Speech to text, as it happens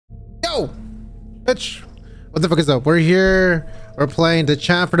Yo, bitch, what the fuck is up? We're here. We're playing the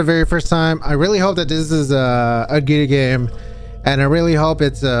Chant for the very first time. I really hope that this is a good game, and I really hope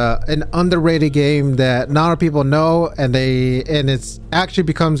it's an underrated game that not a lot of people know, and it's actually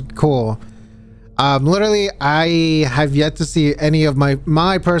becomes cool. Literally, I have yet to see any of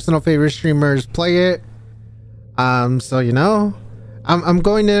my personal favorite streamers play it. So you know, I'm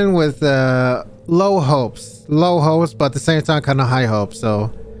going in with low hopes, but at the same time kind of high hopes.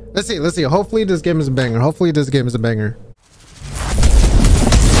 So let's see. Hopefully this game is a banger.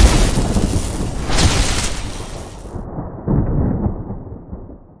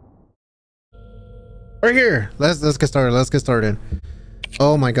 We're here. Let's get started.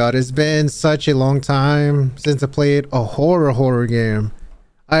 Oh my god, it's been such a long time since I played a horror game.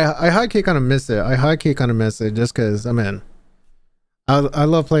 I high-key kind of miss it. Just because I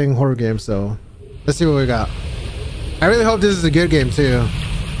love playing horror games. So let's see what we got. I really hope this is a good game too.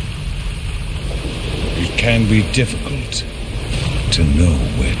 It can be difficult to know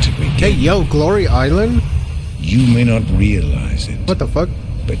where to begin. Hey yo, Glory Island? You may not realize it. What the fuck?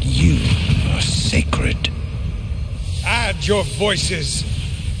 But you are sacred. Add your voices.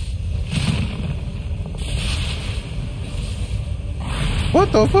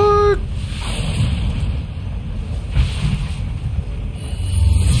 What the fuck?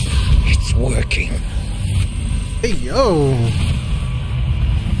 It's working. Hey yo.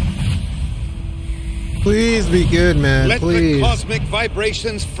 Please be good, man. Let Please. the cosmic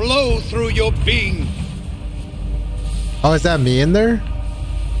vibrations flow through your being. Oh, is that me in there?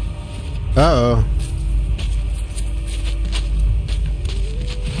 Uh-oh.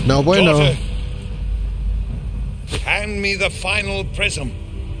 No bueno. Daughter, hand me the final prism.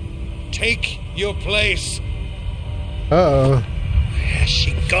 Take your place. Uh-oh. Where has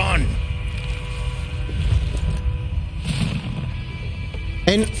she gone?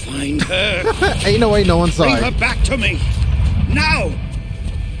 Ain't Find her. ain't no way no one saw Bring it. her back to me. Now.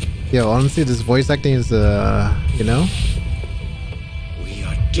 Yo, honestly, this voice acting is you know? We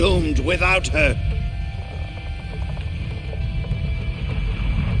are doomed without her.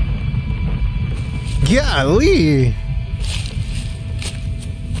 Golly.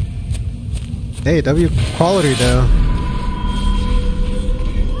 Hey, W quality though.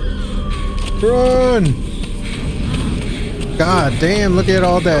 Run! God damn, look at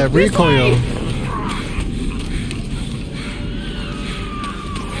all that recoil.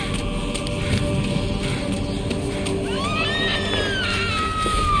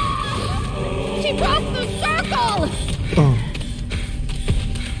 She broke the circle!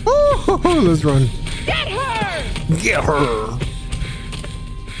 Oh, let's run. Get her! Get her!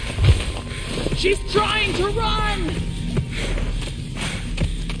 She's trying to run!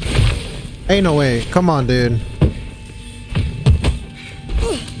 Ain't no way. Come on, dude.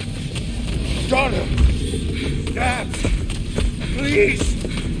 Daughter. Dad. Please.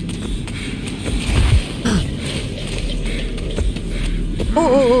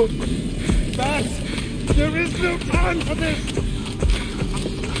 Oh. Dad. There is no time for this.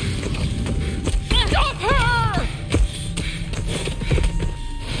 Stop her!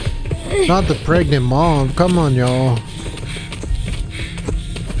 Not the pregnant mom. Come on, y'all.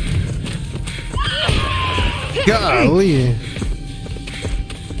 Golly.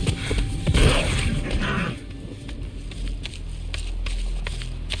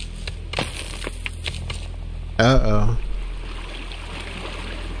 Uh-oh.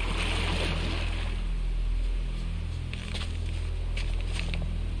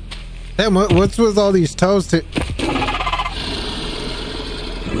 Damn, what's with all these toes to...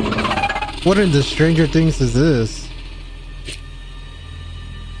 What in the Stranger Things is this?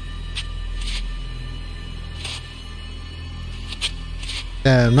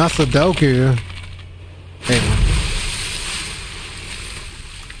 Damn, not Sudoku. Damn.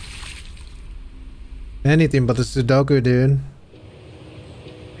 Anything but the Sudoku, dude.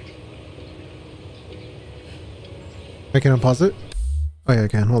 Can I pause it? Oh yeah, I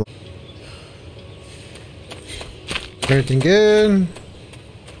can. Hold on. Everything good?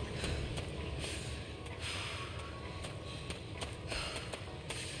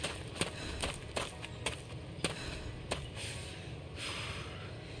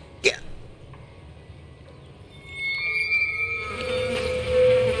 Yeah.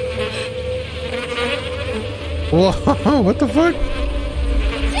 Whoa, what the fuck?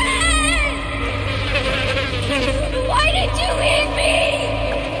 Why did you leave me?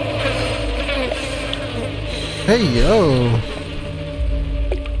 Hey, yo.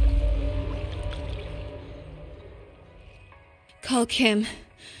 Call Kim.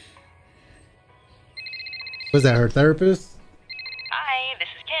 Was that her therapist? Hi, this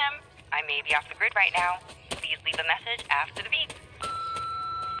is Kim. I may be off the grid right now. Please leave a message after the beep.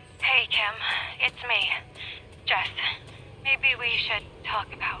 Hey, Kim. It's me. Jess. Maybe we should talk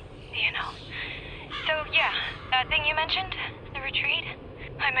about, you know. So, yeah, that thing you mentioned, the retreat,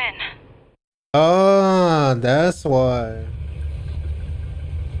 I'm in. Ah, that's why.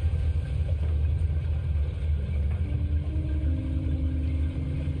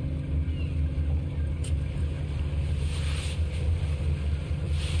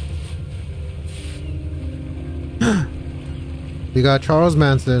 We got Charles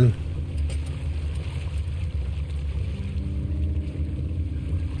Manson.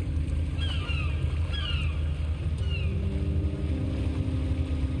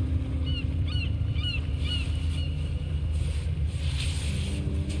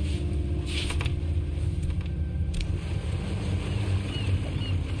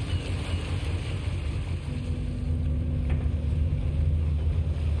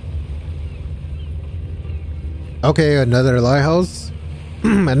 Okay, another lighthouse.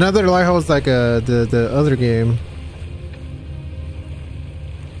 Another lighthouse like the other game.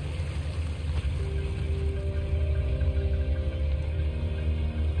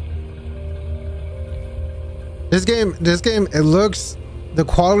 This game, it looks, the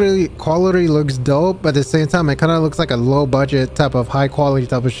quality looks dope, but at the same time, it kind of looks like a low budget type of high quality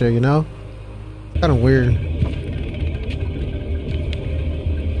type of shit, you know? Kind of weird.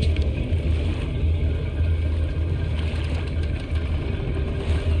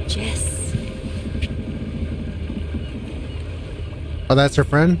 Jess. Oh, that's her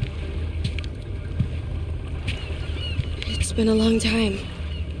friend? It's been a long time.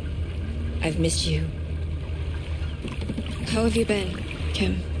 I've missed you. How have you been,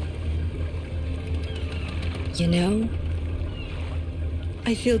 Kim? You know,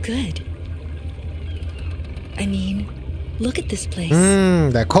 I feel good. I mean, look at this place.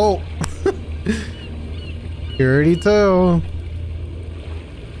 That cult. You already tell.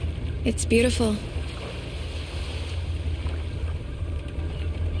 It's beautiful.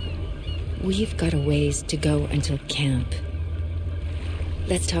 We've got a ways to go until camp.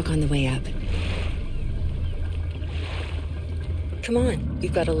 Let's talk on the way up. Come on,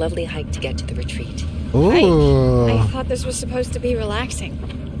 we've got a lovely hike to get to the retreat. Ooh. I thought this was supposed to be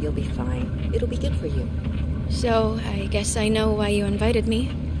relaxing. You'll be fine. It'll be good for you. So, I guess I know why you invited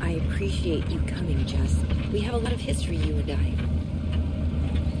me. I appreciate you coming, Jess. We have a lot of history, you and I.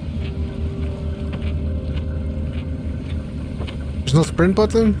 There's no sprint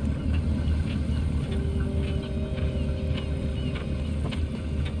button?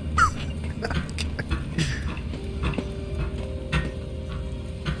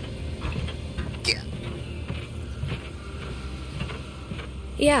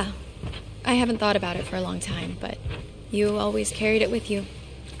 Yeah. I haven't thought about it for a long time, but you always carried it with you.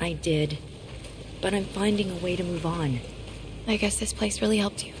 I did. But I'm finding a way to move on. I guess this place really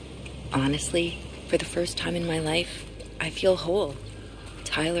helped you. Honestly, for the first time in my life, I feel whole.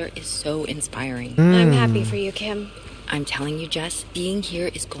 Tyler is so inspiring. I'm happy for you, Kim. I'm telling you, Jess, being here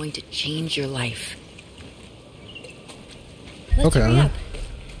is going to change your life. Let's hurry up.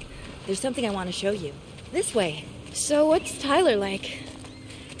 There's something I want to show you. This way. So what's Tyler like?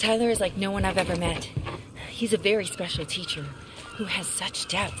 Tyler is like no one I've ever met. He's a very special teacher who has such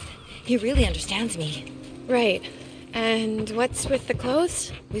depth. He really understands me. Right. And what's with the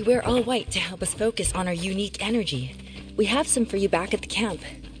clothes? We wear all white to help us focus on our unique energy. We have some for you back at the camp.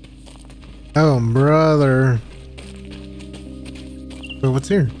 Oh, brother. Wait, what's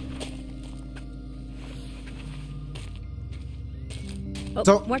here? Oh,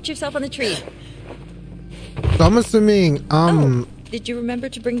 So- watch yourself on the tree. So I'm assuming, Did you remember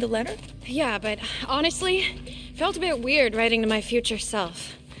to bring the letter? Yeah, but honestly, felt a bit weird writing to my future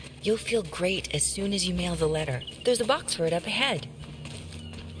self. You'll feel great as soon as you mail the letter. There's a box for it up ahead.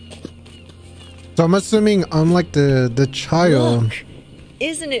 So I'm assuming unlike the child, Look,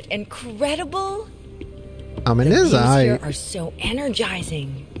 isn't it incredible? I'm in The his views eye. here are so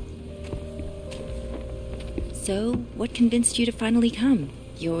energizing. So, what convinced you to finally come?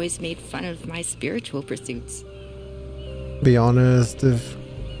 You always made fun of my spiritual pursuits. Be honest, if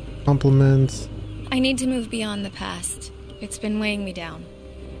compliments. I need to move beyond the past. It's been weighing me down.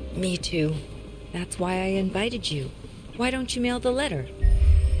 Me too. That's why I invited you. Why don't you mail the letter?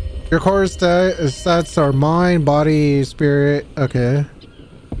 Your core stats are mind, body, spirit. Okay.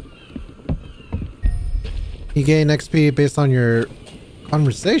 You gain XP based on your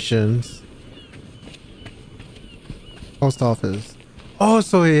conversations. Post office. Oh,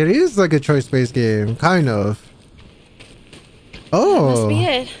 so it is like a choice-based game, kind of. Oh. Must be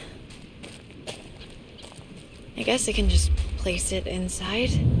it. I guess I can just place it inside.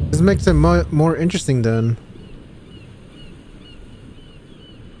 This makes it more interesting then.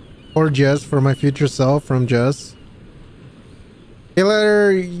 Or Jess, for my future self from Jess. A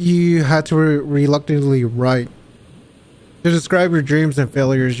letter you had to reluctantly write. To describe your dreams and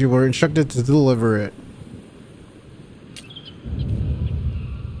failures, you were instructed to deliver it.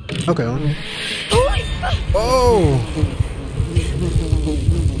 Okay. Holy fuck! Oh!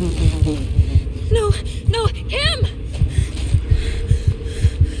 No, Kim!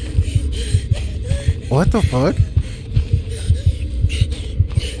 What the fuck?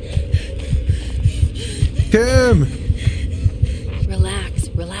 Kim!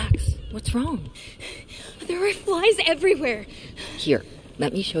 Relax. What's wrong? There are flies everywhere. Here,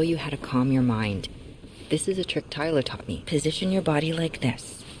 let me show you how to calm your mind. This is a trick Tyler taught me. Position your body like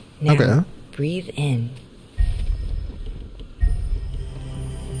this. Now, okay. Breathe in.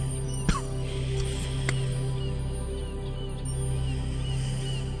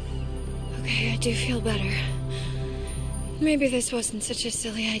 Okay, I do feel better. Maybe this wasn't such a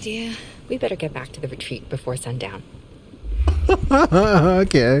silly idea. We better get back to the retreat before sundown.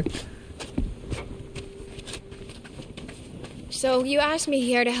 Okay. So you asked me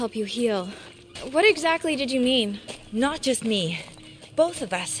here to help you heal. What exactly did you mean? Not just me. Both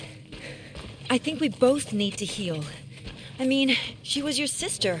of us. I think we both need to heal. I mean, she was your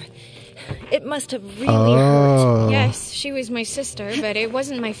sister. It must have really hurt. Yes, she was my sister, but it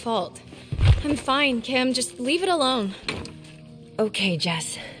wasn't my fault. I'm fine, Kim. Just leave it alone. Okay,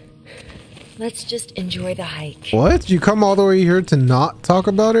 Jess. Let's just enjoy the hike. What? You come all the way here to not talk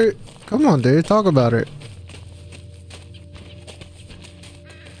about it? Come on, dude. Talk about it.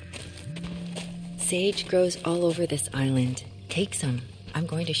 Sage grows all over this island. Take some. I'm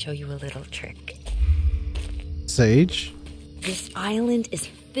going to show you a little trick. Sage? This island is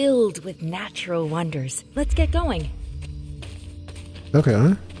filled with natural wonders. Let's get going.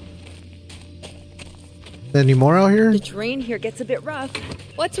 Okay. Any more out here? The terrain here gets a bit rough.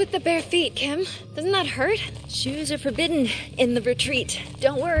 What's with the bare feet, Kim? Doesn't that hurt? Shoes are forbidden in the retreat.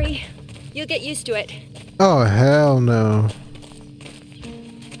 Don't worry. You'll get used to it. Oh, hell no.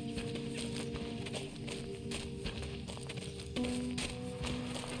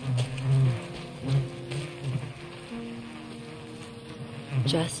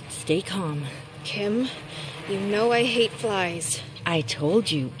 Just stay calm. Kim, you know I hate flies. I told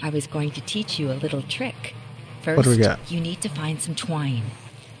you I was going to teach you a little trick. First, What do we got? You need to find some twine.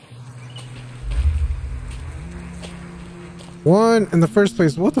 One in the first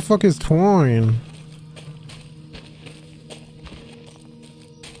place. What the fuck is twine?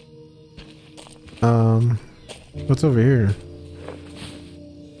 What's over here?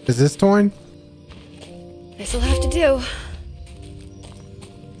 Is this twine? This'll have to do.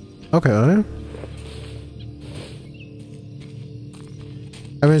 Okay.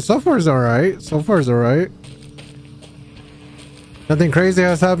 I mean, so far is alright. So far is alright. Nothing crazy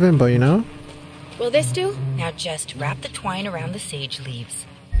has happened, but you know. Will this do? Now just wrap the twine around the sage leaves.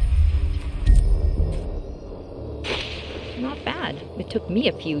 Not bad. It took me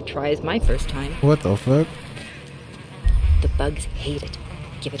a few tries my first time. What the fuck? The bugs hate it.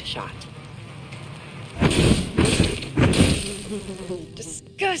 Give it a shot.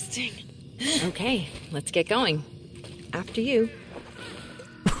 Disgusting. Okay, let's get going. After you.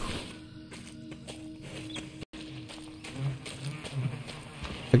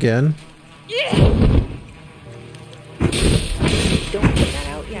 Again? Don't put that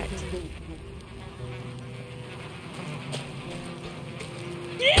out yet.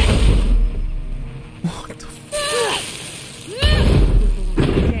 What the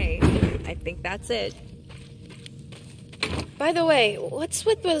Okay, I think that's it. By the way, what's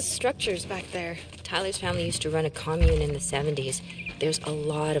with those structures back there? Tyler's family used to run a commune in the 70s. There's a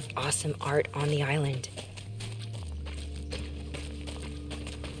lot of awesome art on the island.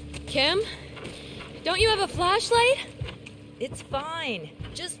 Kim? Don't you have a flashlight? It's fine.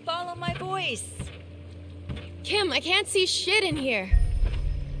 Just follow my voice. Kim, I can't see shit in here.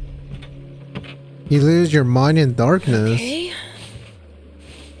 You lose your mind in darkness. Okay.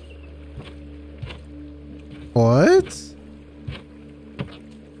 What?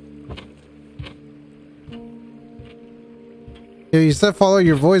 Yeah, you said follow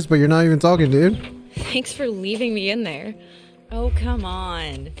your voice, but you're not even talking, dude. Thanks for leaving me in there. Oh, come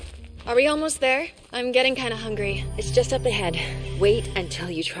on. Are we almost there? I'm getting kind of hungry. It's just up ahead. Wait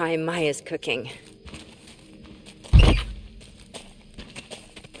until you try Maya's cooking.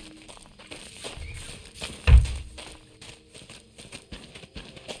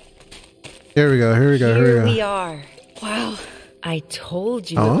 Here we go, here we go, here Here we we go. are. Wow. I told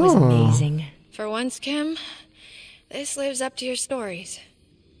you it was amazing. For once, Kim, This lives up to your stories.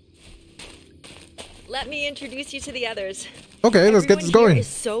 Let me introduce you to the others. Okay, let's get this going. Everyone here is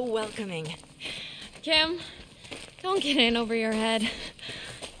so welcoming. Kim, don't get in over your head.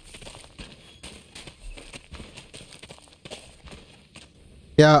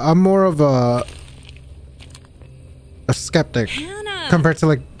 Yeah, I'm more of a skeptic Hannah! compared to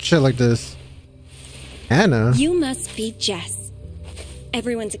like shit like this. Hannah? You must be Jess.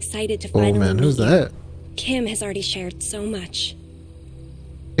 Everyone's excited to Oh finally man, meet who's you. that? Kim has already shared so much.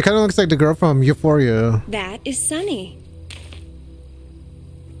 It kind of looks like the girl from Euphoria. That is Sunny.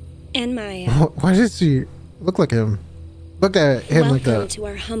 And Maya. Why does she look like him? Look at him like Welcome that. to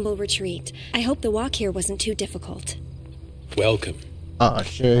our humble retreat. I hope the walk here wasn't too difficult. Welcome. Oh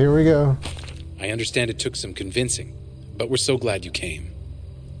shit, here we go. I understand it took some convincing, but we're so glad you came.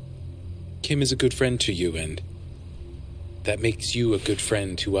 Kim is a good friend to you, and that makes you a good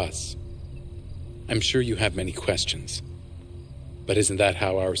friend to us. I'm sure you have many questions, but isn't that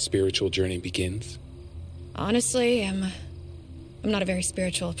how our spiritual journey begins? Honestly, I'm not a very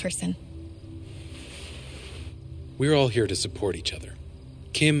spiritual person. We're all here to support each other.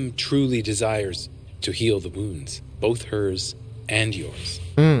 Kim truly desires to heal the wounds, both hers and yours.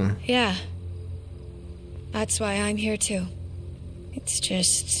 Yeah. That's why I'm here too. It's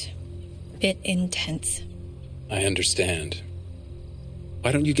just a bit intense. I understand.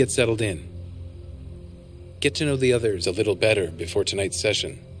 Why don't you get settled in? Get to know the others a little better before tonight's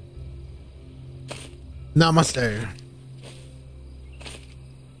session. Namaste.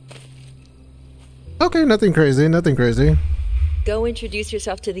 Okay, nothing crazy, nothing crazy. Go introduce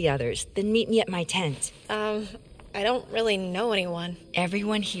yourself to the others, then meet me at my tent. I don't really know anyone.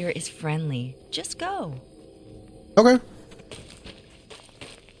 Everyone here is friendly. Just go. Okay.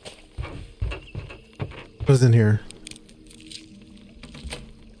 Who's in here?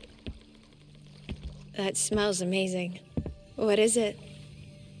 That smells amazing. What is it?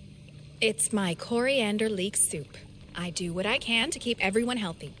 It's my coriander leek soup. I do what I can to keep everyone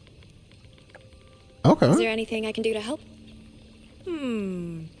healthy. Okay. Is there anything I can do to help?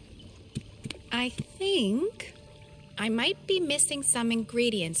 I think I might be missing some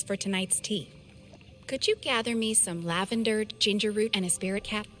ingredients for tonight's tea. Could you gather me some lavender, ginger root, and a spirit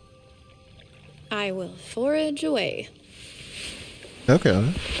cap? I will forage away.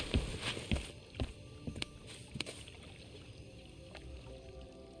 Okay.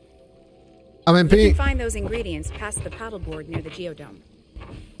 I mean, You can Pete. find those ingredients past the paddleboard near the geodome.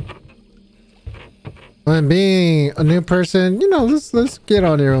 When being a new person, you know, let's get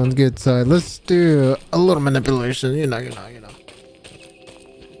on your own good side. Let's do a little manipulation, you know.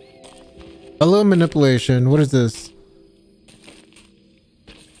 A little manipulation. What is this?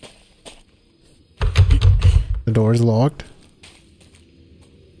 The door is locked.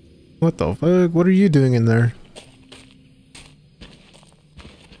 What the fuck? What are you doing in there?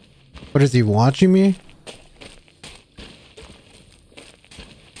 What is he watching me?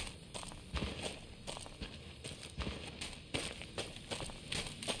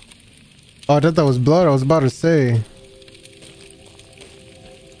 Oh, I thought that was blood. I was about to say.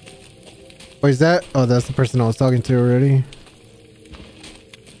 Wait, is that? Oh, that's the person I was talking to already.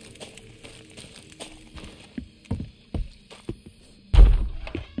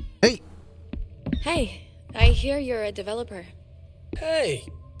 Hey. Hey, I hear you're a developer. Hey,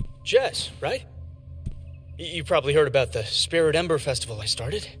 Jess, right? You probably heard about the Spirit Ember Festival I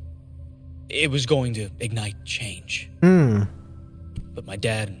started. It was going to ignite change. But my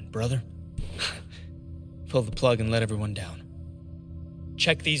dad and brother pulled the plug and let everyone down.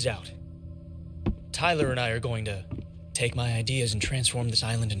 Check these out. Tyler and I are going to take my ideas and transform this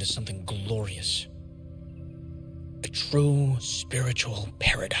island into something glorious. A true spiritual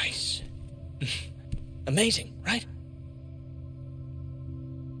paradise. Amazing, right?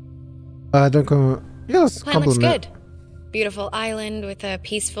 Don't come. Yes, Plan looks compliment. good. Beautiful island with a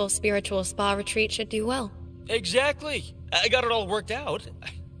peaceful spiritual spa retreat should do well. Exactly. I got it all worked out.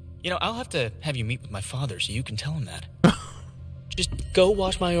 You know, I'll have to have you meet with my father so you can tell him that. Just go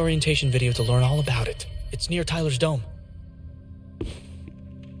watch my orientation video to learn all about it. It's near Tyler's Dome.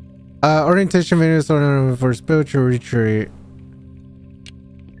 Orientation videos for spiritual retreat.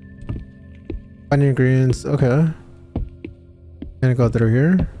 Find ingredients. Okay. Gonna go through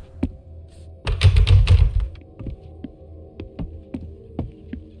here.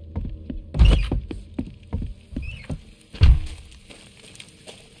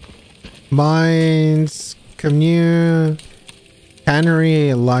 Mines, commune,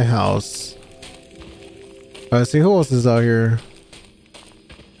 cannery, lighthouse. See who else is out here.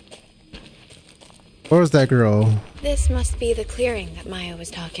 Where was that girl? This must be the clearing that Maya was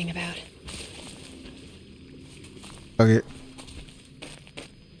talking about. Okay.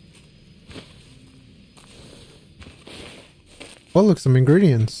 Oh, look, some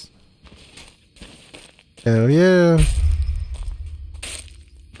ingredients. Hell yeah.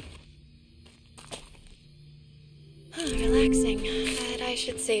 Relaxing, but I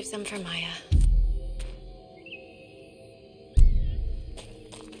should save some for Maya.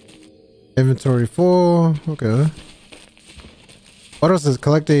 Inventory full. Okay. What else is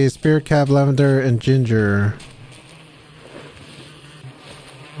collect a spirit cap, lavender, and ginger?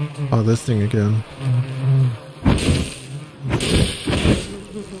 Oh, this thing again.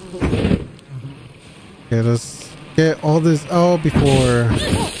 Okay, let's get all this out before.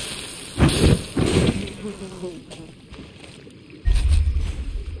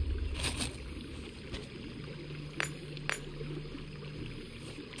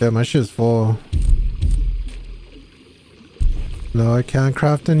 Yeah, my shit's full. No, I can't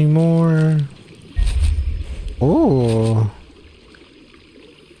craft anymore. Oh.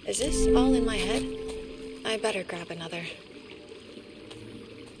 Is this all in my head? I better grab another.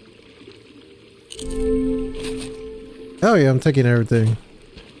 Hell yeah, I'm taking everything.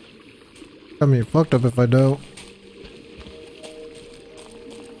 I mean, fucked up if I don't.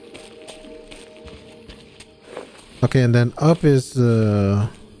 Okay, and then up is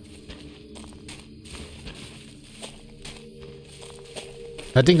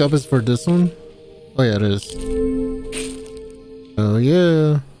I think up is for this one. Oh yeah, it is. Oh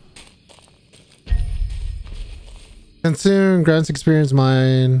yeah. Consume grants experience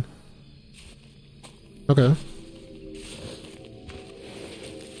mine. Okay.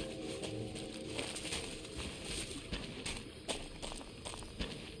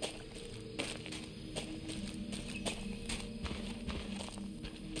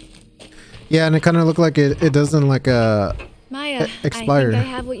 Yeah, and it kind of looked like it doesn't like Maya, expire. I think I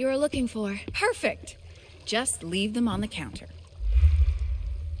have what you were looking for. Perfect. Just leave them on the counter.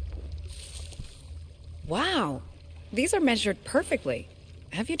 Wow. These are measured perfectly.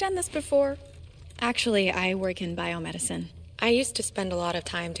 Have you done this before? Actually, I work in biomedicine. I used to spend a lot of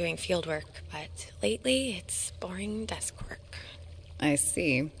time doing field work, but lately it's boring desk work. I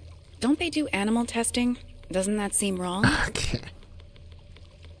see. Don't they do animal testing? Doesn't that seem wrong? Okay.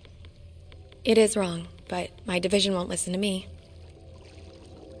 It is wrong, but my division won't listen to me.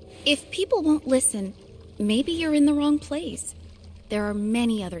 If people won't listen, maybe you're in the wrong place. There are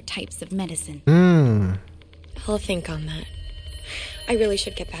many other types of medicine. I'll think on that. I really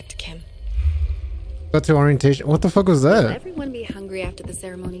should get back to Kim. Go to orientation. What the fuck was that? Will everyone be hungry after the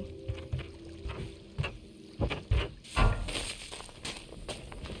ceremony?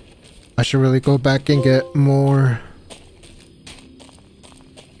 I should really go back and get more.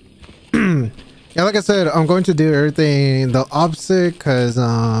 Yeah, like I said, I'm going to do everything the opposite because,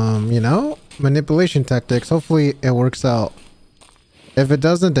 you know, manipulation tactics. Hopefully it works out. If it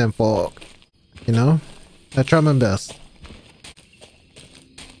doesn't, then fuck. You know? I try my best.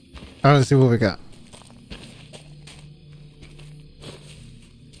 Alright, let's see what we got.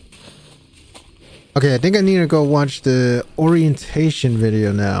 Okay, I think I need to go watch the orientation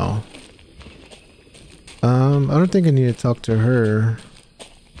video now. I don't think I need to talk to her.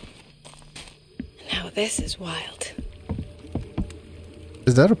 Now this is wild.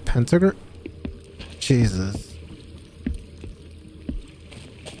 Is that a pentagram? Jesus.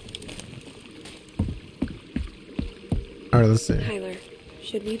 Alright, let's see. Tyler,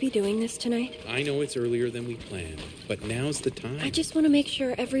 should we be doing this tonight? I know it's earlier than we planned, but now's the time. I just want to make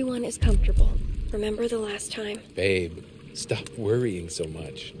sure everyone is comfortable. Remember the last time? Babe, stop worrying so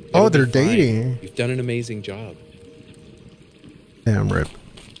much. Oh, It'll be they're fine. dating. You've done an amazing job. Damn, rip.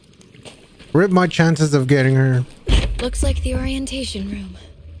 Rip my chances of getting her. Looks like the orientation room.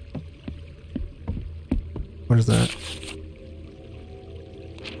 What is that?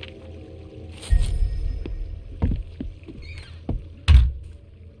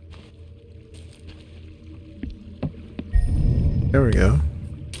 There we go.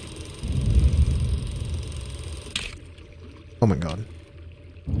 Oh my god.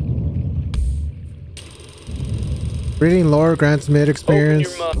 Reading lore grants mid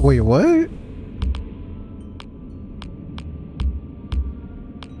experience. Wait, what?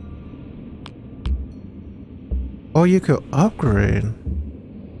 Oh, you could upgrade.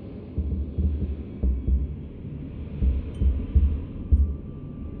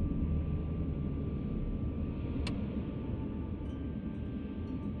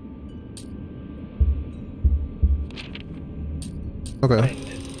 Okay.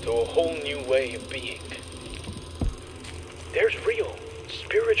 To a whole new way of being. There's real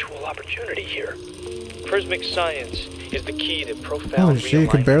spiritual opportunity here. Prismic science is the key to profound Oh shit, you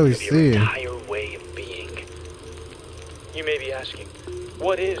can barely realignment of your see. entire way of being. You may be asking,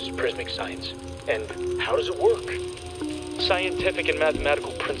 what is prismic science, and how does it work? Scientific and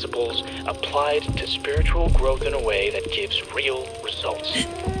mathematical principles applied to spiritual growth in a way that gives real results.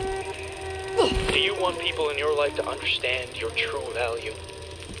 Do you want people in your life to understand your true value?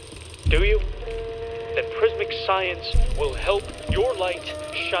 Do you? Then prismic science will help your light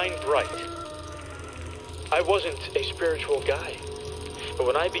shine bright. I wasn't a spiritual guy, but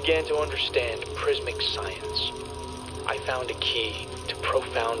when I began to understand prismic science, I found a key to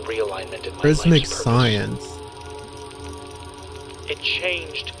profound realignment in my Prismic life's purpose. science. It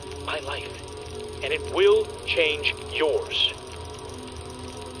changed my life, and it will change yours.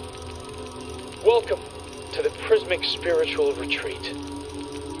 Welcome to the Prismic Spiritual Retreat,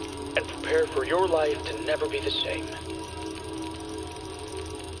 and prepare for your life to never be the same.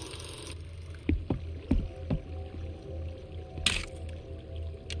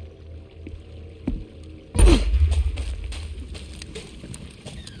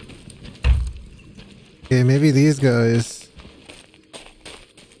 Okay, maybe these guys.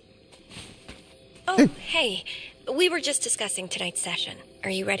 Oh, hey. We were just discussing tonight's session. Are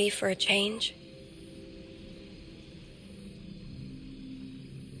you ready for a change?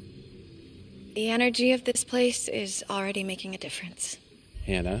 The energy of this place is already making a difference.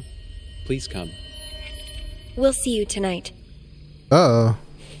 Hannah, please come. We'll see you tonight. Uh-oh.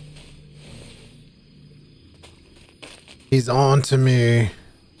 He's on to me.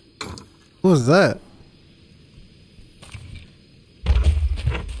 Who was that?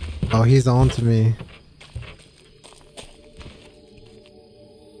 Oh, he's on to me.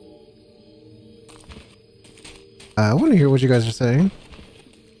 I want to hear what you guys are saying.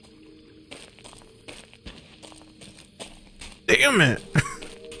 Damn it.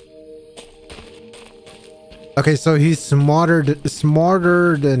 Okay, so he's smarter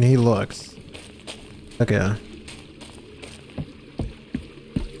than he looks. Okay.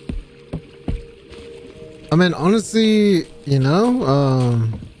 I mean, honestly, you know,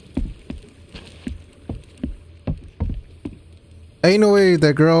 ain't no way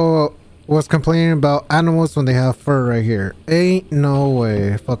that girl was complaining about animals when they have fur right here. Ain't no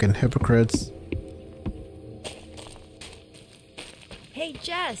way. Fucking hypocrites. Hey,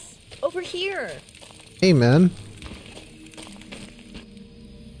 Jess, over here. Hey, man.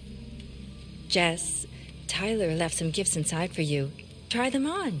 Jess, Tyler left some gifts inside for you. Try them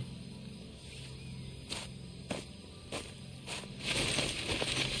on.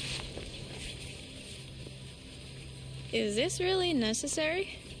 Is this really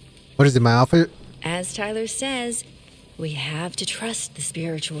necessary? What is it, my outfit? As Tyler says, we have to trust the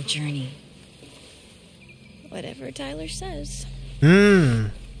spiritual journey. Whatever Tyler says. Hmm.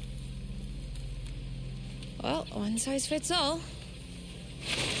 Well, one size fits all.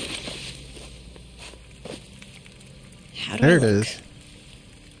 How do There I it look? is.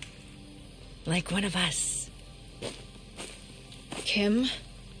 Like one of us. Kim,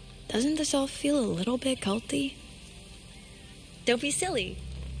 doesn't this all feel a little bit culty? Don't be silly.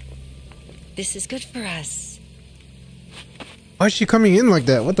 This is good for us. Why is she coming in like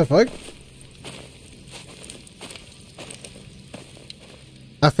that? What the fuck?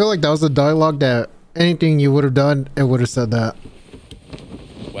 I feel like that was a dialogue that anything you would have done, it would have said that.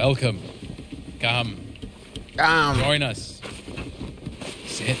 Welcome. Come. Join us.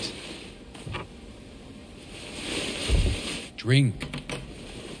 Sit. Drink.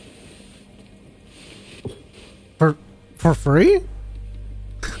 For free?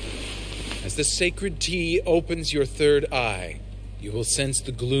 As the sacred tea opens your third eye, you will sense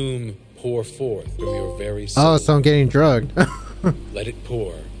the gloom pour forth from your very soul. Oh, so I'm getting drugged. Let it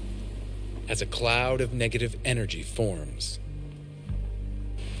pour as a cloud of negative energy forms.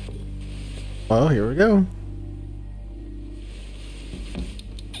 Well, here we go.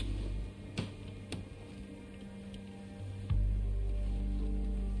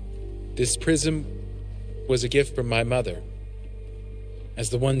 This prism was a gift from my mother, as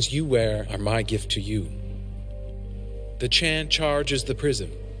the ones you wear are my gift to you. The chant charges the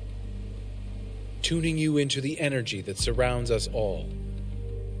prism, tuning you into the energy that surrounds us all.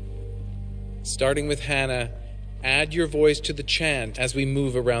 Starting with Hannah, add your voice to the chant as we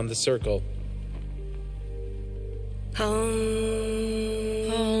move around the circle.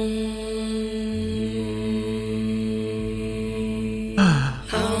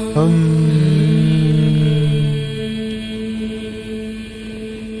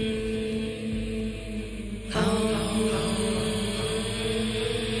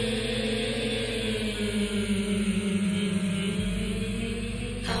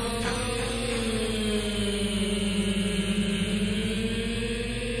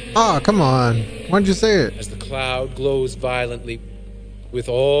 Oh, come on. Why'd you say it? As the cloud glows violently with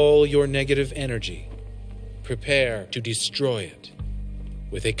all your negative energy. Prepare to destroy it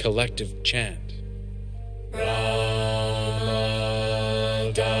with a collective chant. Stop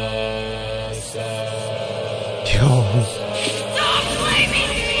blaming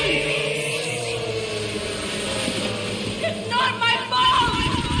me! It's not my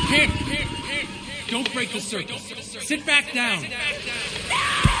fault! Kim! Don't break the circle. Sit back down.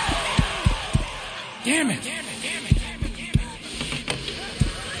 Damn it!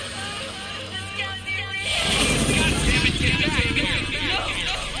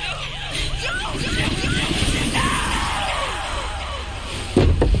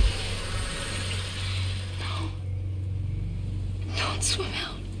 Don't swim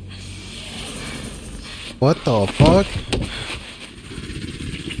out. What the fuck?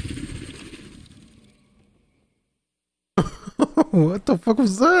 What the fuck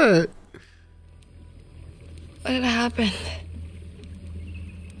was that? What had happened?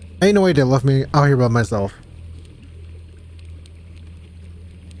 Ain't no way they left me out here by myself.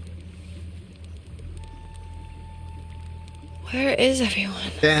 Where is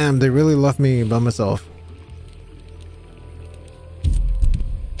everyone? Damn, they really left me by myself.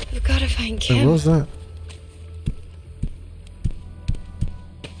 We've got to find Wait, Kim. what was that?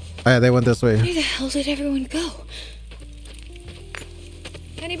 Oh yeah, they went this way. Where the hell did everyone go?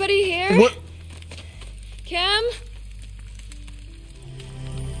 Anybody here? What? Kim?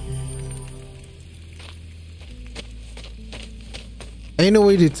 Ain't no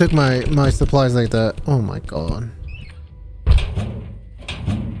way they took my supplies like that. Oh my god.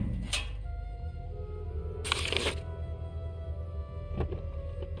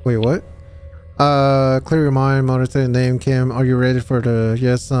 Wait, what? Clear your mind, monitor name Kim. Are you ready for the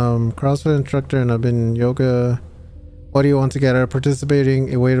CrossFit instructor and I've been yoga. What do you want to get out of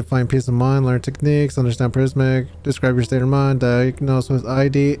participating? A way to find peace of mind, learn techniques, understand prismic, describe your state of mind, diagnose with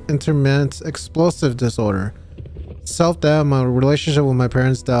ID, intermittent explosive disorder. Self-doubt, my relationship with my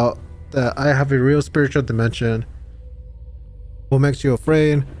parents, doubt that I have a real spiritual dimension. What makes you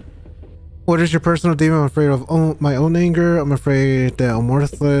afraid? What is your personal demon? I'm afraid of my own anger. I'm afraid that I'm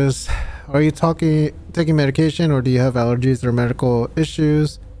worthless. Are you taking medication or do you have allergies or medical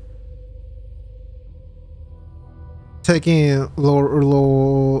issues? Taking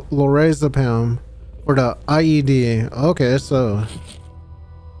lorazepam for the IED. Okay, so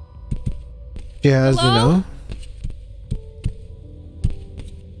she has, Hello? you know.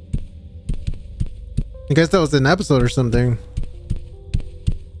 I guess that was an episode or something.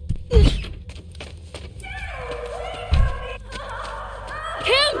 Kim!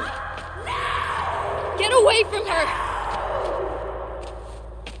 Get away from her!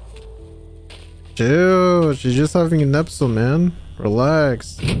 Dude, she's just having an episode, man.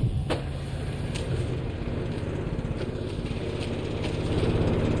 Relax.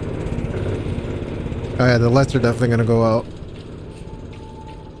 Oh yeah, the lights are definitely gonna go out.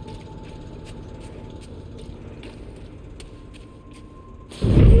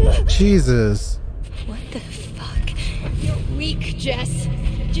 Jesus. What the fuck? You're weak, Jess.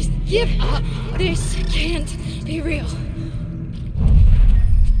 Just give up. This can't be real.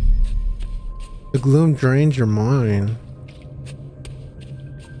 The gloom drains your mind.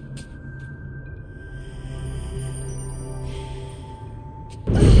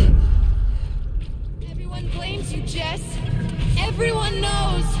 Everyone blames you, Jess. Everyone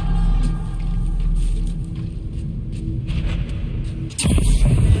knows.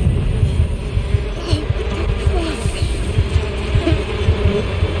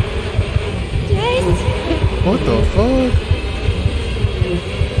 What the fuck?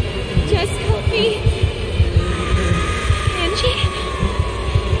 Jess, help me. Angie?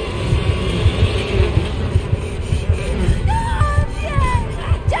 Stop,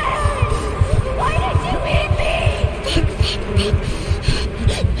 Jess! Why did you leave me? No.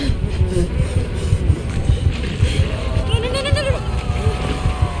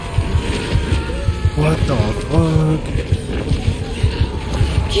 What the fuck?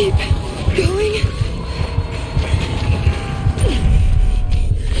 Keep going.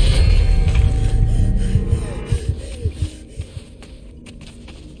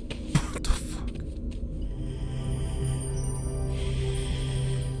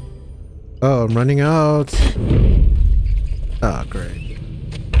 Oh, I'm running out. Ah, great.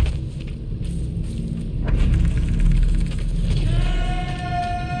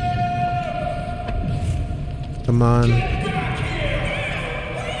 Come on.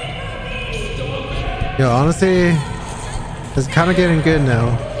 Yo, honestly, it's kind of getting good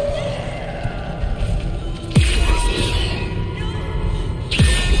now.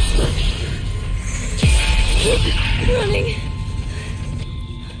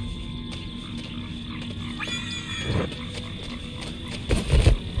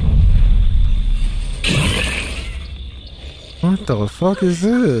 What the fuck is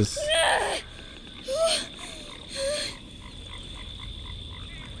this?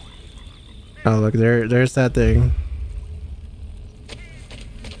 Oh look, there's that thing.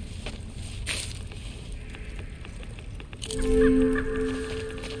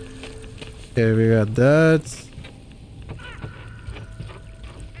 Okay, we got that.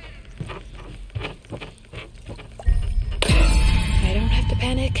 I don't have to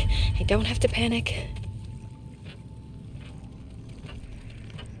panic. I don't have to panic.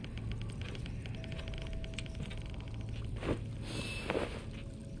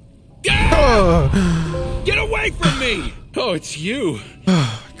 Get away from me! Oh, it's you.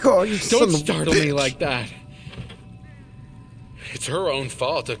 God, you Don't startle me like that. It's her own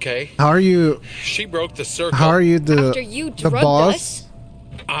fault, okay? How are you? She broke the circle. How are you After you the drugged boss? us?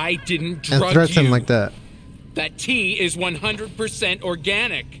 I didn't And drug threaten you. like that. That tea is 100%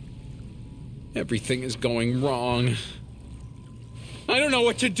 organic. Everything is going wrong. I don't know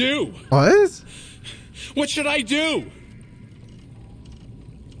what to do. What? What should I do?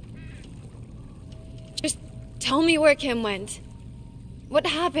 Just tell me where Kim went. What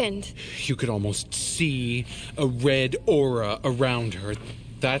happened? You could almost see a red aura around her.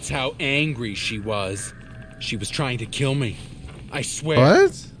 That's how angry she was. She was trying to kill me. I swear.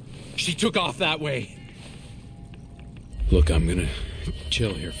 What? She took off that way. Look, I'm gonna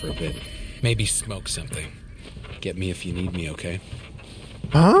chill here for a bit. Maybe smoke something. Get me if you need me, okay?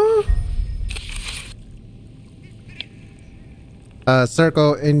 Huh?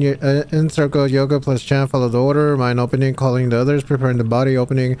 Circle in circle yoga plus chant, follow the order, mind opening, calling the others, preparing the body,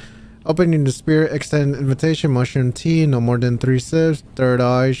 opening the spirit, extend invitation, mushroom tea, no more than 3 sips, third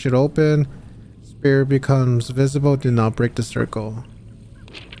eye should open, spirit becomes visible, do not break the circle.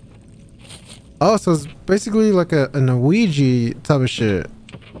 Oh, so it's basically like a Ouija type of shit.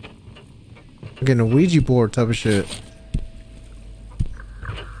 Like a Ouija board type of shit.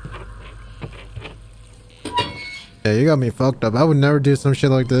 Yeah, you got me fucked up. I would never do some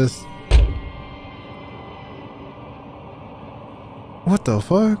shit like this. What the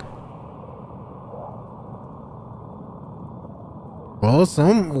fuck? Well,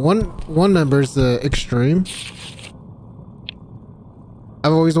 one member's extreme.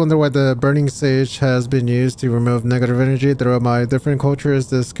 I've always wondered why the burning sage has been used to remove negative energy throughout my different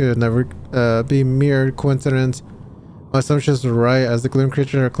cultures. This could never be mere coincidence. My assumptions were right, as the gloom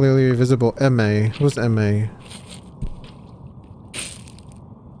creatures are clearly visible. MA. Who's MA?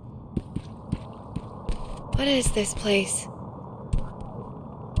 What is this place?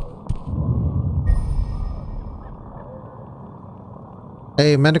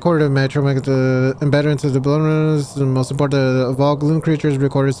 A metacordative metro embedded into the bloodlines, the most important of all gloom creatures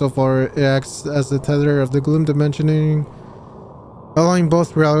recorded so far. It acts as the tether of the gloom dimensioning, allowing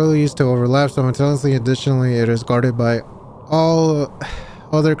both realities to overlap simultaneously. Additionally, it is guarded by all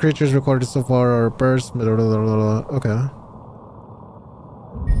other creatures recorded so far or burst. Okay.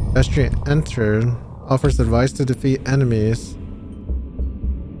 Pedestrian entered. Offers advice to defeat enemies.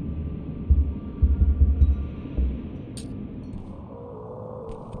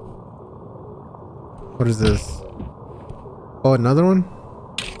 What is this? Oh, another one?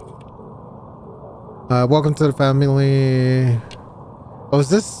 Welcome to the family. Oh, is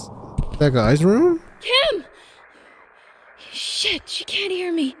this that guy's room? Kim! Shit, she can't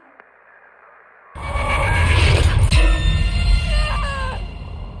hear me.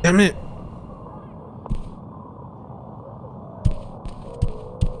 Damn it.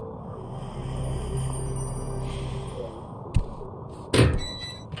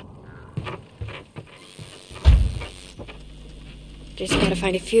 Just gotta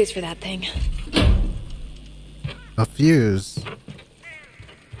find a fuse for that thing. A fuse.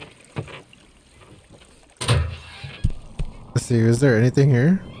 Let's see, is there anything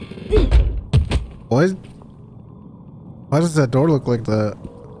here? What? Why does that door look like that?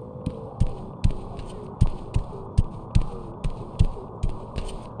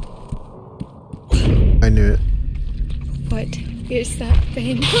 I knew it. What is that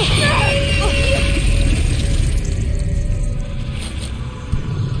thing?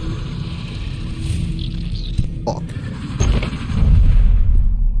 Fuck.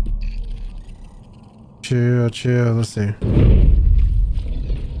 Chill, let's see. Is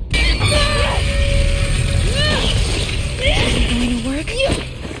it going to work?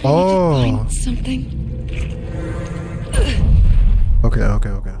 Oh. Find something. Okay.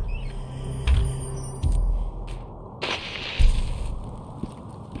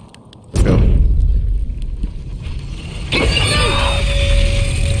 Let's go.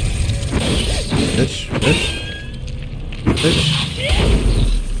 Bitch.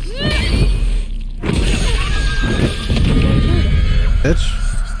 Bitch.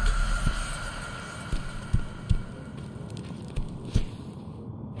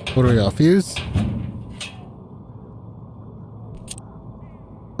 What do we got? Fuse?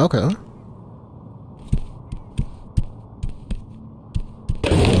 Okay.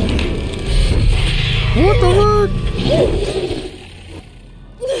 What the fuck?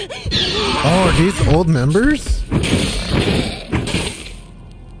 Oh, are these old members?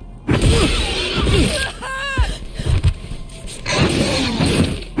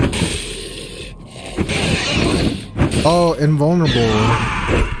 Oh, invulnerable.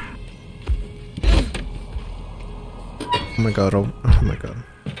 Oh my god, oh my god.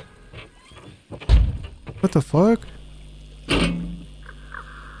 What the fuck?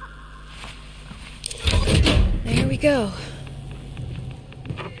 There we go.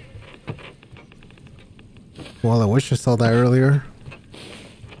 Well, I wish I saw that earlier.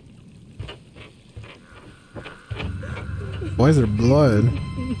 Why is there blood?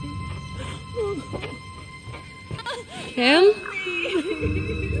 Him?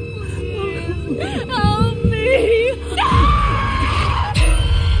 Help me!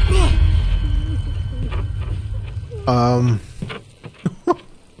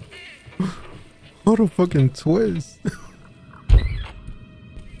 What a fucking twist.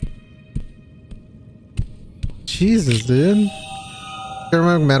 Jesus, dude.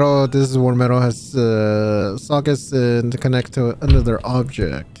 Ceramic metal, this is where metal has sockets and to connect to another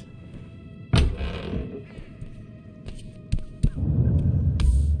object.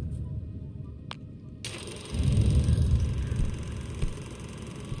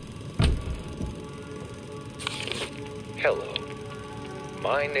 Hello.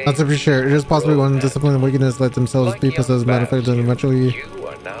 My name Not to be sure, it is possibly one discipline and weakness let themselves be possessed, manifested, and eventually. You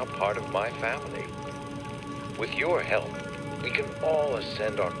are now part of my family. With your help, we can all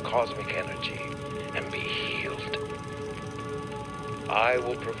ascend our cosmic energy and be healed. I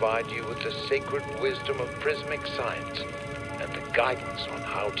will provide you with the sacred wisdom of prismic science and the guidance on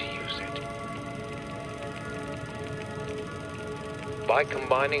how to use it. By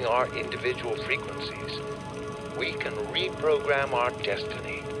combining our individual frequencies, we can reprogram our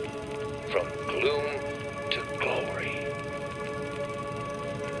destiny from gloom to glory.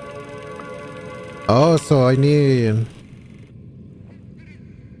 Oh, so I need.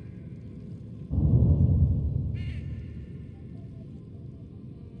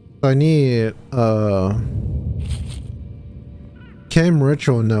 Chem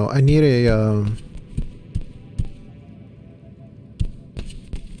ritual. No, I need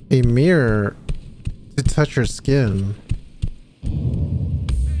a mirror to touch her skin.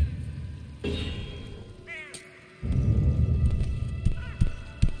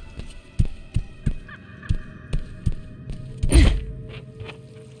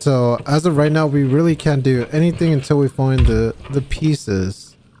 So as of right now, we really can't do anything until we find the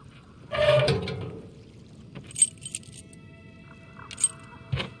pieces.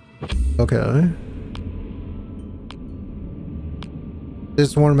 Okay.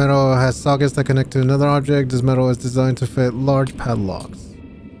 This one metal has sockets that connect to another object. This metal is designed to fit large padlocks.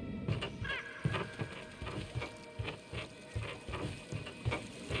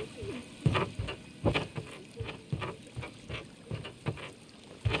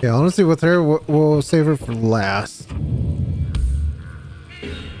 Yeah, honestly, with her, we'll save her for last.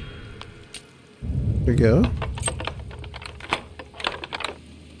 There we go.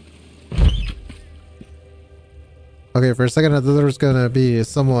 Okay, for a second I thought there was gonna be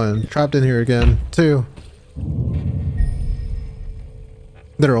someone trapped in here again, too.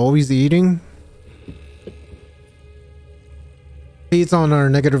 They're always eating. Feeds on our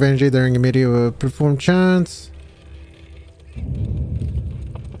negative energy during immediate perform chants.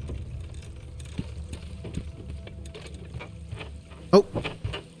 Oh.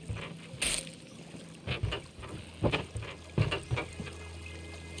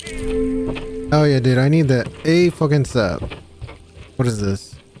 Oh yeah, dude, I need that A fucking sap. What is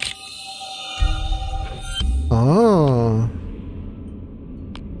this? Oh.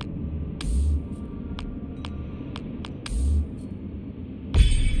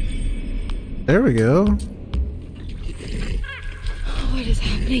 There we go. What is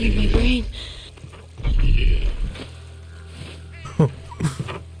happening in my brain?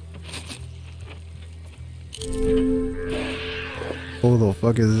 Who the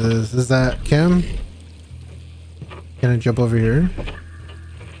fuck is this? Is that Kim? Can I jump over here?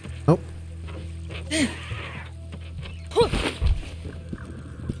 Nope.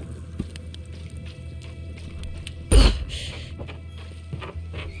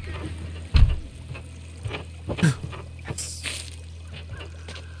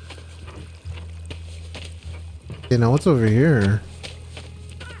 Okay, now what's over here?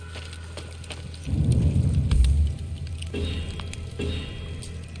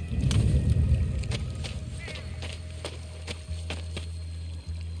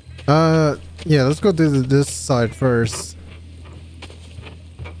 Yeah, let's go do this side first.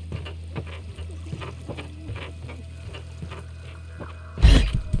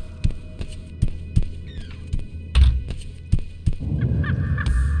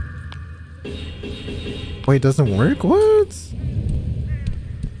 Wait, it doesn't work? What?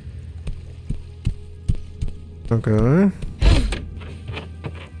 Okay.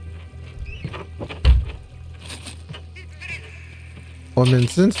 Well, I mean,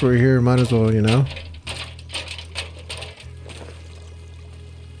 since we're here, might as well, you know.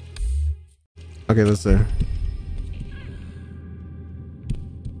 Okay, let's see.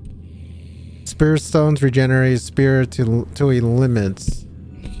 Spirit stones regenerate spirit to a limit.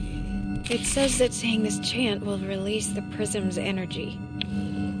 It says that saying this chant will release the prism's energy.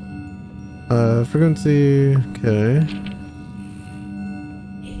 Frequency. Okay.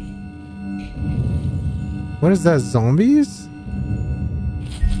 What is that? Zombies?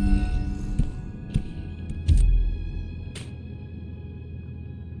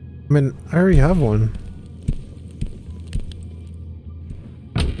 I mean, I already have one.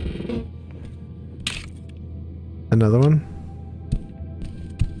 Another one?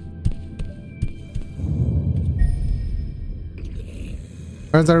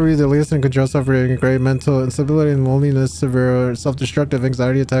 Friends are released and control suffering, great mental instability and loneliness, severe self-destructive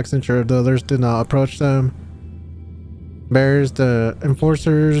anxiety attacks, ensure the others do not approach them. Bears, the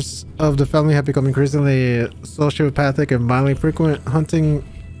enforcers of the family, have become increasingly sociopathic and violently frequent, hunting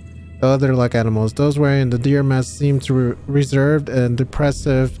the other like animals. Those wearing the deer mask seem to reserved and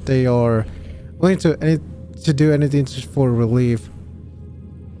depressive. They are willing to do anything for relief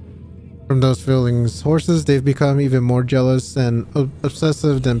from those feelings. Horses, they've become even more jealous and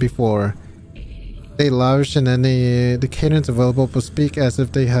obsessive than before. They lavish in any the cadence available but speak as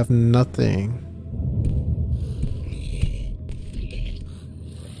if they have nothing.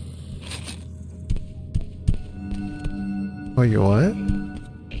 Oh, you what?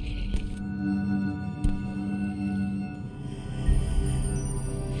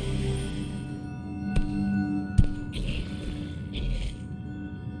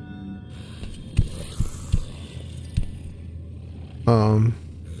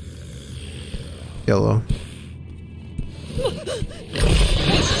 Yellow.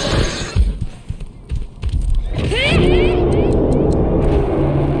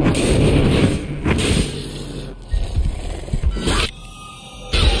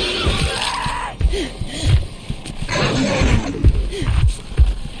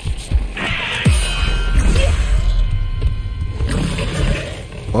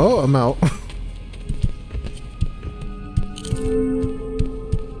 Oh, I'm out.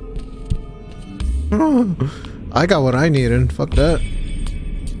 I got what I needed. Fuck that.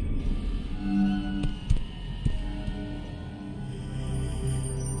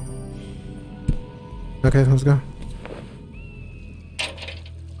 Okay, let's go.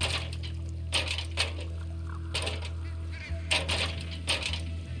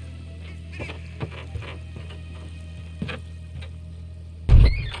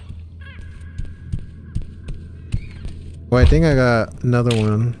 Well, I think I got another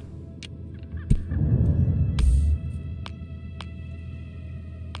one.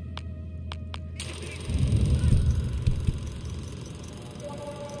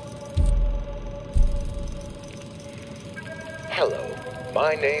 Hello,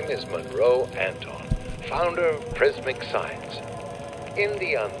 my name is Monroe Anton, founder of Prismic Science. In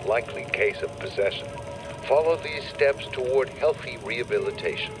the unlikely case of possession, follow these steps toward healthy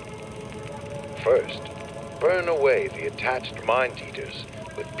rehabilitation. First, burn away the attached mind eaters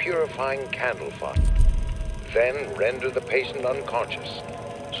with purifying candle fire. Then render the patient unconscious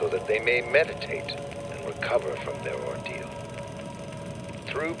so that they may meditate and recover from their ordeal.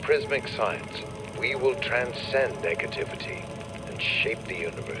 Through Prismic Science, we will transcend negativity and shape the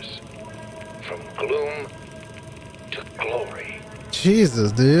universe from gloom to glory.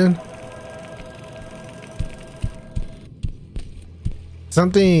 Jesus, dude.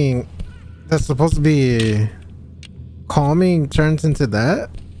 Something that's supposed to be calming turns into that?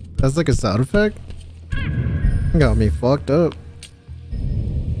 That's like a side effect? Got me fucked up.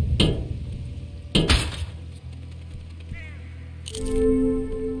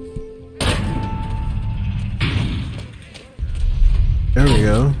 There we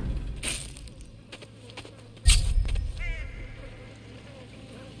go.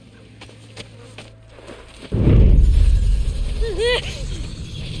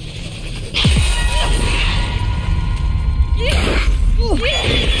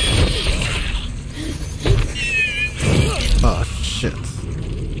 Oh shit.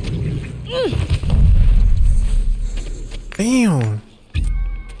 Damn.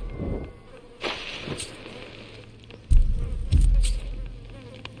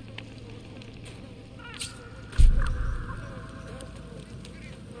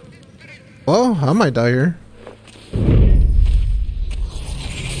 Well, I might die here.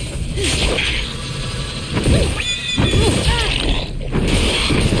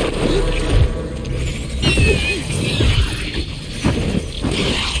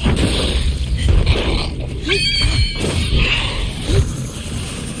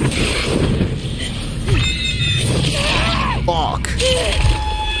 Fuck.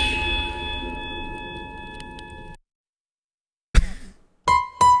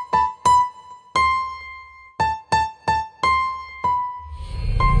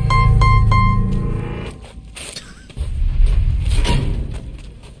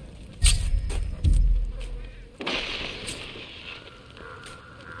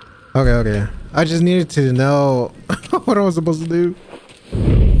 Okay. I just needed to know what I was supposed to do.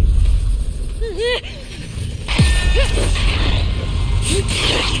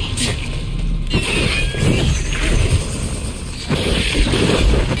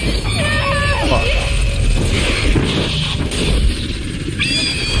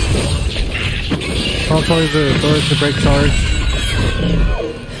 Call towards the doors to break charge.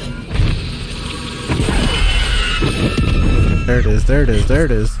 There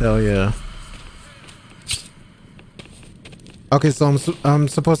it is. Hell yeah. Okay, so I'm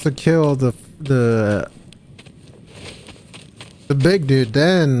supposed to kill the big dude.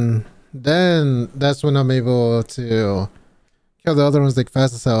 Then that's when I'm able to kill the other ones like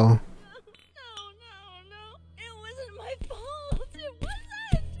fast as hell.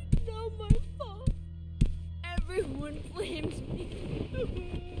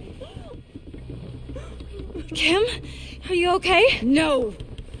 Kim, are you okay? No,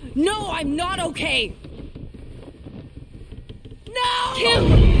 I'm not okay. No! Kim!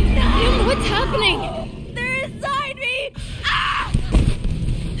 No! Kim, what's happening? They're inside me! Ah!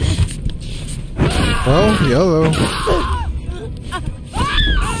 Well, YOLO.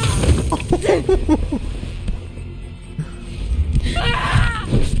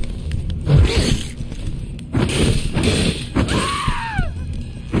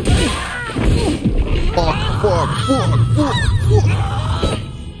 Fuck.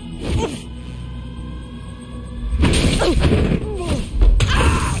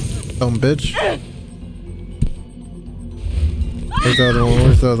 Dumb bitch.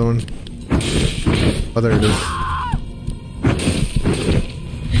 Where's the other one? Oh, there it is.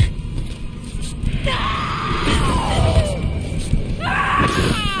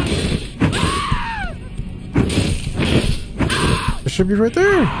 It should be right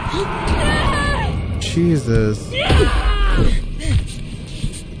there. Jesus.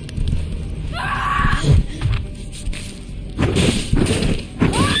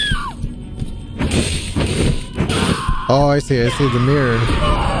 Oh, I see the mirror.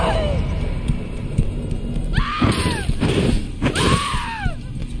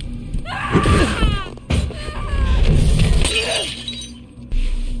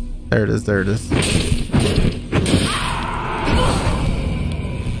 There it is.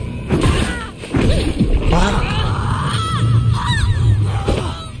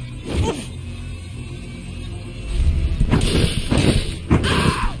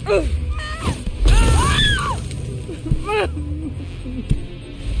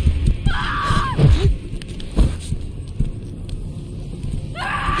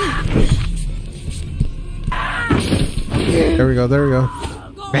 There we go.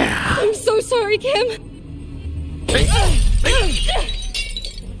 I'm so sorry, Kim.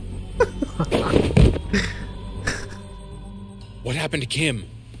 What happened to Kim?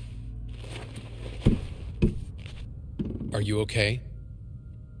 Are you okay?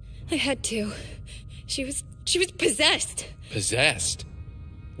 I had to. She was possessed. Possessed?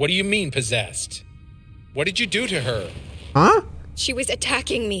 What do you mean possessed? What did you do to her? Huh? She was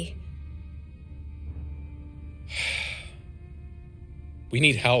attacking me. We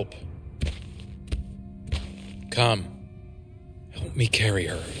need help. Come. Help me carry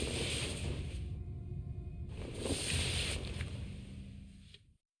her.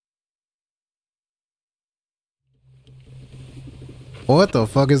 What the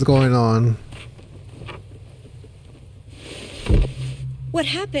fuck is going on? What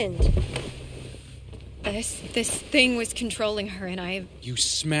happened? This thing was controlling her and I... You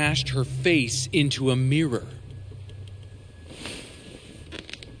smashed her face into a mirror.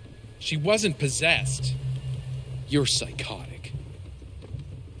 She wasn't possessed. You're psychotic.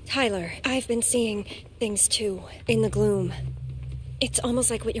 Tyler, I've been seeing things too, in the gloom. It's almost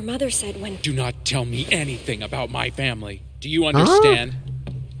like what your mother said when... Do not tell me anything about my family. Do you understand?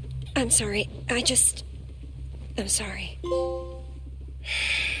 I'm sorry. I'm sorry.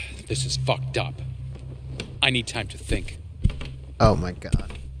 This is fucked up. I need time to think. Oh my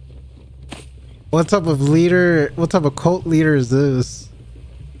god. What type of leader, what type of cult leader is this?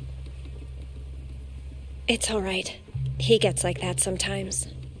 It's all right. He gets like that sometimes.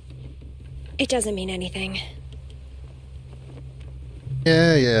 It doesn't mean anything.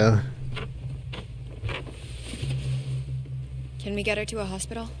 Yeah. Can we get her to a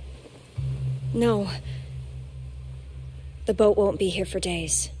hospital? No. The boat won't be here for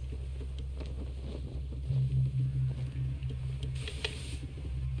days.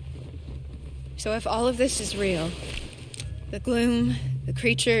 So if all of this is real, the gloom, the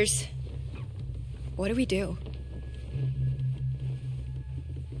creatures, what do we do?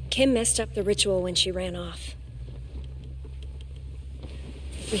 Kim messed up the ritual when she ran off.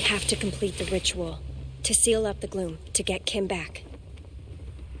 We have to complete the ritual to seal up the gloom, to get Kim back.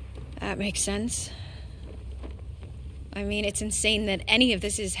 That makes sense. I mean, it's insane that any of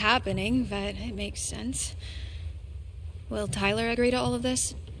this is happening, but it makes sense. Will Tyler agree to all of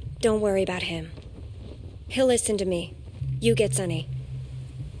this? Don't worry about him. He'll listen to me. You get Sunny.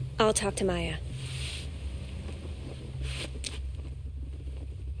 I'll talk to Maya.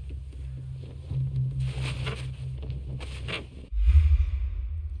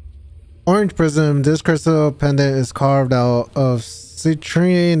 Orange Prism. This crystal pendant is carved out of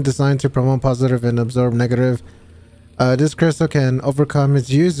citrine designed to promote positive and absorb negative. This crystal can overcome its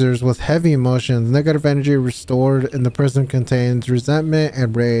users with heavy emotions. Negative energy restored in the prism contains resentment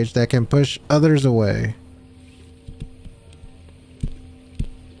and rage that can push others away.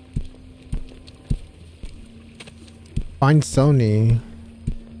 Find Sony.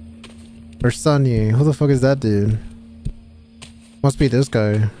 Or Sunny. Who the fuck is that dude? Must be this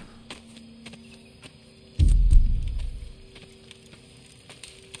guy.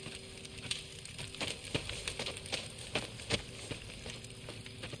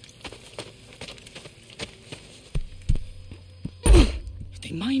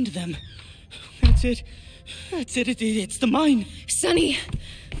 They mined them. That's it. That's it. It's the mine. Sunny!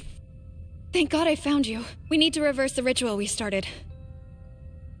 Thank God I found you. We need to reverse the ritual we started.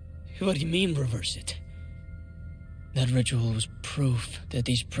 What do you mean, reverse it? That ritual was proof that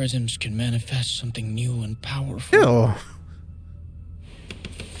these prisms can manifest something new and powerful. Ew.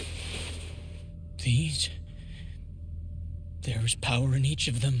 These... There's power in each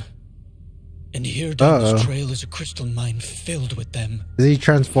of them. And here down this trail is a crystal mine filled with them. Is he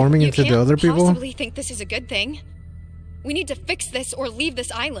transforming into the other people? You can't possibly think this is a good thing. We need to fix this or leave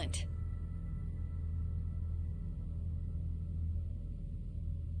this island.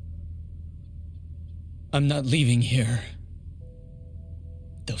 I'm not leaving here.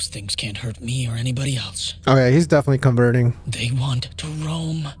 Those things can't hurt me or anybody else. Okay, he's definitely converting. They want to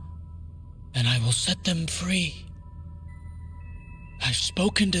roam, and I will set them free. I've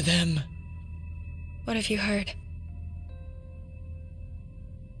spoken to them. What have you heard?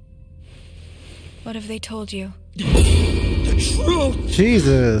 What have they told you? The truth!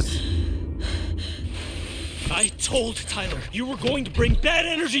 Jesus. I told Tyler you were going to bring bad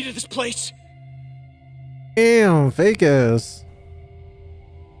energy to this place. Damn, fake ass.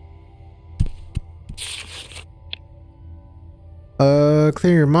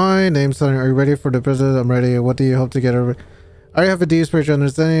 Clear your mind. Name something. Are you ready for the business? I'm ready. What do you hope to get over? I have a deep spiritual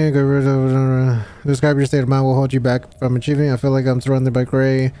understanding. Get rid of, describe your state of mind will hold you back from achieving. I feel like I'm surrounded by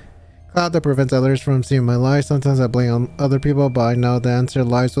gray cloud that prevents others from seeing my light. Sometimes I blame on other people, but I know the answer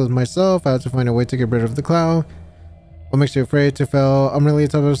lies with myself. I have to find a way to get rid of the cloud. What makes you afraid to fail? I'm really a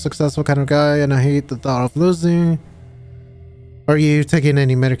type of successful kind of guy, and I hate the thought of losing. Are you taking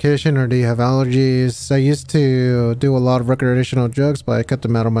any medication, or do you have allergies? I used to do a lot of recreational drugs, but I cut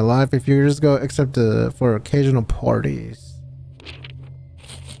them out of my life a few years ago, except for occasional parties.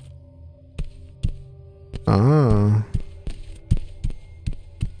 Oh.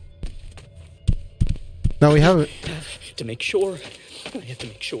 No, we haven't. To make sure. I have to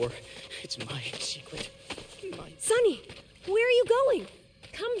make sure. It's my secret. Sunny, where are you going?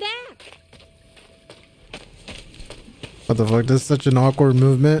 Come back. What the fuck? This is such an awkward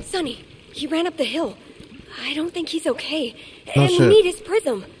movement. Sunny, he ran up the hill. I don't think he's okay. Oh, and shit. We need his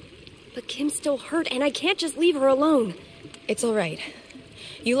prism. But Kim's still hurt, and I can't just leave her alone. It's all right.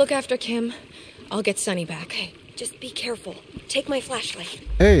 You look after Kim. I'll get Sunny back. Okay, just be careful. Take my flashlight.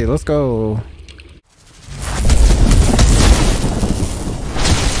 Hey, let's go.